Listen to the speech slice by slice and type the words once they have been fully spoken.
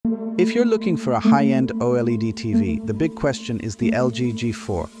If you're looking for a high-end OLED TV, the big question is the LG G4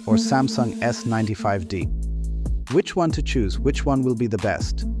 or Samsung S95D. Which one to choose? Which one will be the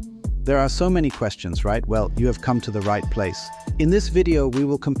best? There are so many questions, right? Well, you have come to the right place. In this video, we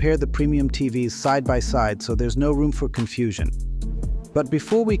will compare the premium TVs side by side, so there's no room for confusion. But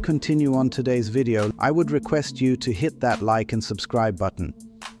before we continue on today's video, I would request you to hit that like and subscribe button.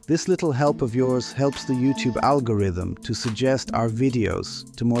 This little help of yours helps the YouTube algorithm to suggest our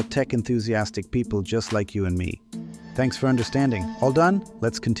videos to more tech enthusiastic people just like you and me. Thanks for understanding. All done?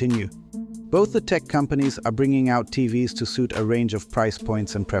 Let's continue. Both the tech companies are bringing out TVs to suit a range of price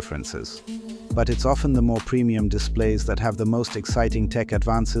points and preferences. But it's often the more premium displays that have the most exciting tech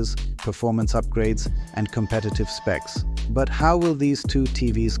advances, performance upgrades, and competitive specs. But how will these two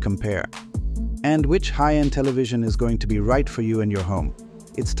TVs compare? And which high-end television is going to be right for you and your home?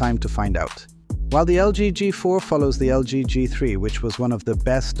 It's time to find out. While the LG G4 follows the LG G3, which was one of the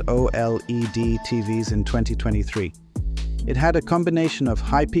best OLED TVs in 2023, it had a combination of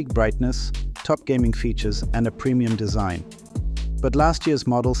high peak brightness, top gaming features, and a premium design. But last year's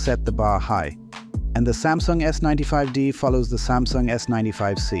model set the bar high, and the Samsung S95D follows the Samsung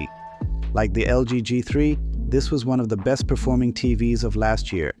S95C. Like the LG G3, this was one of the best performing TVs of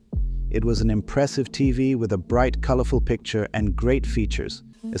last year. It was an impressive TV with a bright, colorful picture and great features,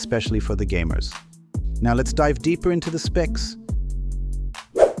 especially for the gamers. Now let's dive deeper into the specs.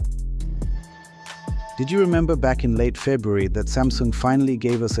 Did you remember back in late February that Samsung finally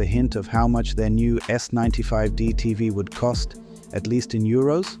gave us a hint of how much their new S95D TV would cost, at least in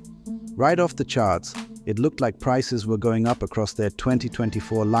euros? Right off the charts, it looked like prices were going up across their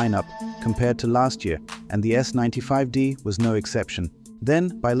 2024 lineup compared to last year, and the S95D was no exception.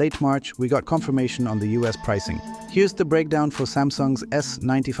 Then, by late March, we got confirmation on the US pricing. Here's the breakdown for Samsung's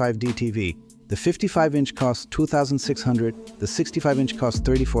S95D TV. The 55-inch costs $2,600, the 65-inch costs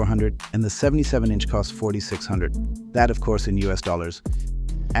 $3,400, and the 77-inch costs $4,600. That, of course, in US dollars.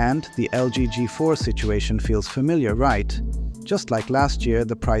 And the LG G4 situation feels familiar, right? Just like last year,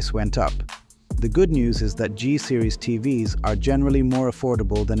 the price went up. The good news is that G-series TVs are generally more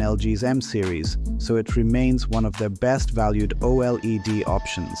affordable than LG's M-series, so it remains one of their best valued OLED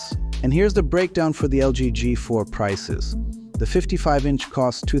options. And here's the breakdown for the LG G4 prices. The 55-inch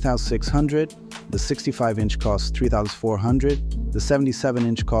costs $2,600, the 65-inch costs $3,400, the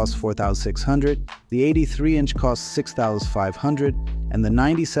 77-inch costs $4,600, the 83-inch costs $6,500, and the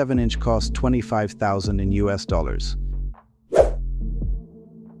 97-inch costs $25,000 in US dollars.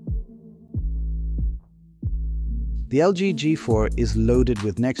 The LG G4 is loaded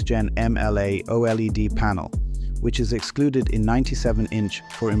with next-gen MLA OLED panel, which is excluded in 97-inch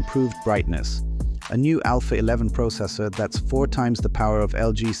for improved brightness, a new Alpha 11 processor that's 4 times the power of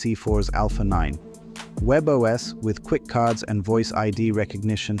LG C4's Alpha 9, WebOS with quick cards and voice ID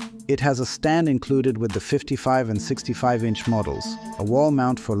recognition. It has a stand included with the 55 and 65-inch models, a wall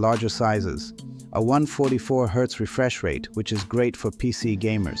mount for larger sizes, a 144 Hz refresh rate, which is great for PC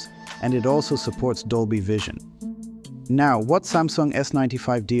gamers, and it also supports Dolby Vision. Now, what Samsung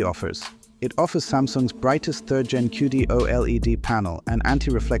S95D offers? It offers Samsung's brightest 3rd-gen QD OLED panel and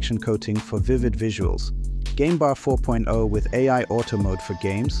anti-reflection coating for vivid visuals, Game Bar 4.0 with AI Auto Mode for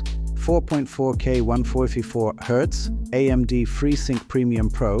games, 4.4K 144Hz, AMD FreeSync Premium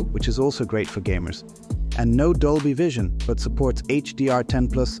Pro, which is also great for gamers, and no Dolby Vision, but supports HDR10+,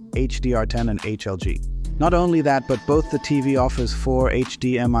 HDR10 and HLG. Not only that, but both the TV offers 4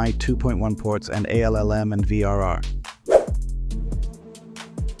 HDMI 2.1 ports and ALLM and VRR.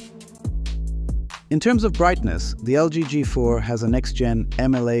 In terms of brightness, the LG G4 has a next-gen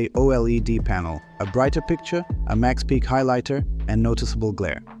MLA OLED panel, a brighter picture, a max peak highlighter, and noticeable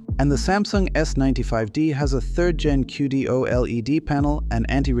glare. And the Samsung S95D has a 3rd-gen QD OLED panel, an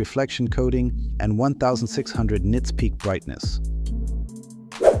anti-reflection coating, and 1600 nits peak brightness.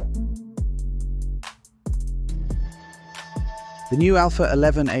 The new Alpha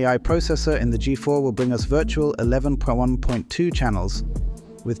 11 AI processor in the G4 will bring us virtual 11.1.2 channels,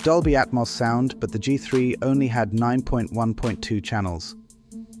 with Dolby Atmos sound, but the G3 only had 9.1.2 channels.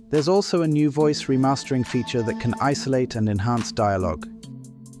 There's also a new voice remastering feature that can isolate and enhance dialogue.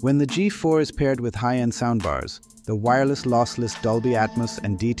 When the G4 is paired with high-end soundbars, the wireless lossless Dolby Atmos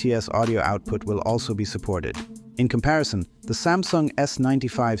and DTS audio output will also be supported. In comparison, the Samsung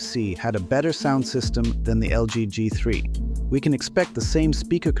S95C had a better sound system than the LG G3. We can expect the same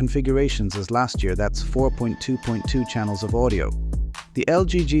speaker configurations as last year, that's 4.2.2 channels of audio. The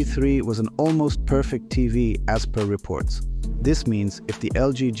LG G3 was an almost perfect TV as per reports. This means if the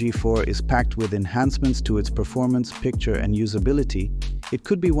LG G4 is packed with enhancements to its performance, picture and usability, it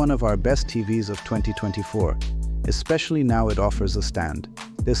could be one of our best TVs of 2024, especially now it offers a stand.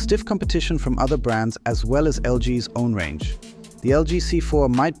 There's stiff competition from other brands as well as LG's own range. The LG C4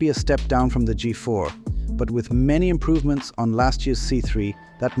 might be a step down from the G4, but with many improvements on last year's C3,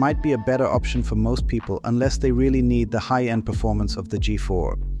 that might be a better option for most people unless they really need the high-end performance of the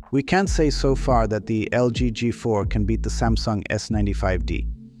G4. We can say so far that the LG G4 can beat the Samsung S95D.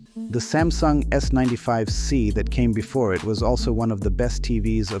 The Samsung S95C that came before it was also one of the best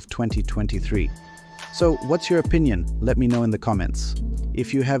TVs of 2023. So what's your opinion? Let me know in the comments.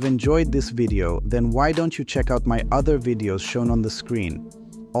 If you have enjoyed this video, then why don't you check out my other videos shown on the screen?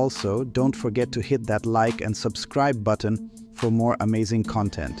 Also, don't forget to hit that like and subscribe button for more amazing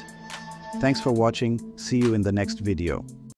content. Thanks for watching. See you in the next video.